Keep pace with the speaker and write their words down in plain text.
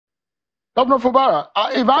Governor Fubara,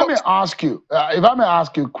 if I may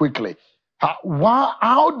ask you quickly,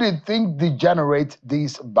 how did things degenerate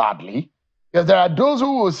this badly? Because there are those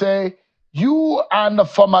who will say you and the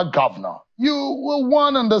former governor, you were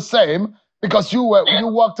one and the same because you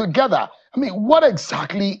worked together. I mean, what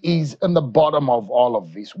exactly is in the bottom of all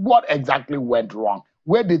of this? What exactly went wrong?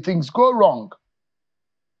 Where did things go wrong?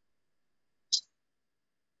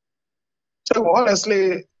 So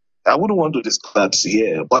honestly, I wouldn't want to discuss that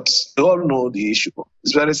here, but you all know the issue.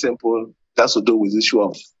 It's very simple. It has to do with the issue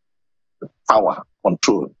of power,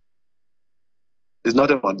 control. It's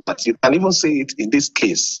not about that. You can even say it in this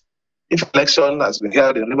case. If election has been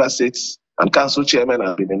held in River State and council chairman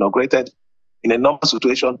has been inaugurated, in a normal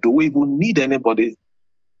situation, do we even need anybody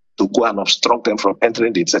to go and obstruct them from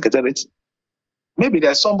entering the secretariat? Maybe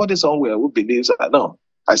there's somebody somewhere who believes that, no,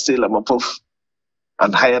 I still am above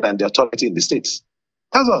and higher than the authority in the states.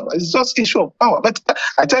 That's all. It's just issue of power. But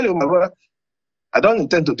I tell you, my brother, I don't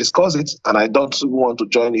intend to discuss it, and I don't want to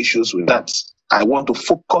join issues with that. I want to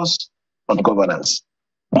focus on governance.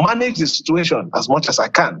 Manage the situation as much as I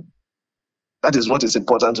can. That is what is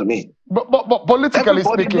important to me. But politically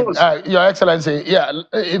speaking, Your Excellency, yeah,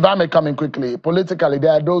 if I may come in quickly, politically,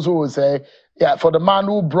 there are those who will say, yeah, for the man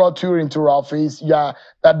who brought you into office, yeah,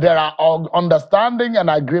 that there are understanding and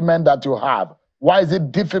agreement that you have. Why is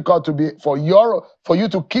it difficult for you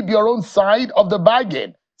to keep your own side of the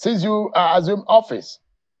bargain since you assumed office?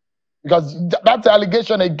 Because that's the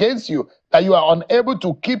allegation against you, that you are unable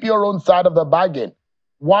to keep your own side of the bargain.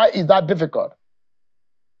 Why is that difficult?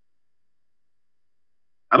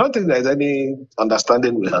 I don't think there's any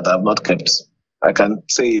understanding we have not kept. I can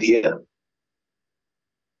say it here.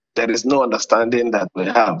 There is no understanding that we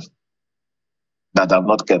have that I've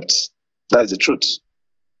not kept. That is the truth.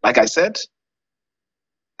 Like I said,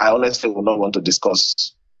 I honestly will not want to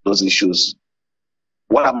discuss those issues.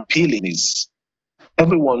 What I'm appealing is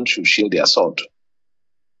everyone should shield their sword.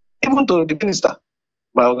 Even to the minister,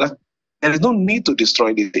 Mayoga, there is no need to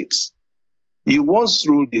destroy the states. You once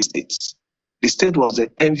ruled the states. The state was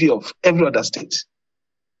the envy of every other state.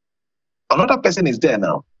 Another person is there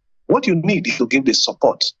now. What you need is to give the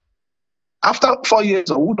support. After 4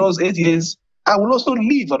 years or who knows 8 years, I will also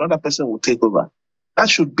leave. Another person will take over. That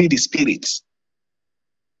should be the spirit.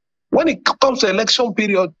 When it comes to election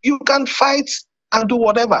period, you can fight and do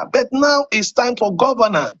whatever. But now it's time for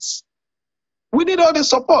governance. We need all the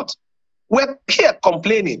support. We're here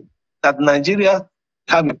complaining that Nigeria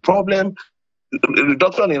have a problem,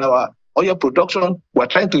 reduction in our oil production. We're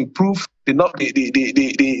trying to improve our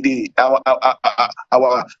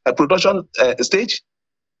production stage,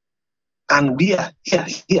 and we are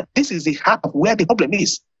here. This is the heart of where the problem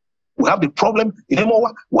is. We have the problem in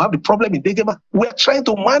Emowa. We have the problem in Degema. We're trying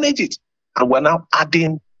to manage it, and we're now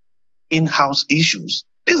adding in-house issues.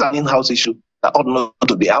 These are in-house issues that ought not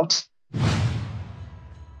to be out.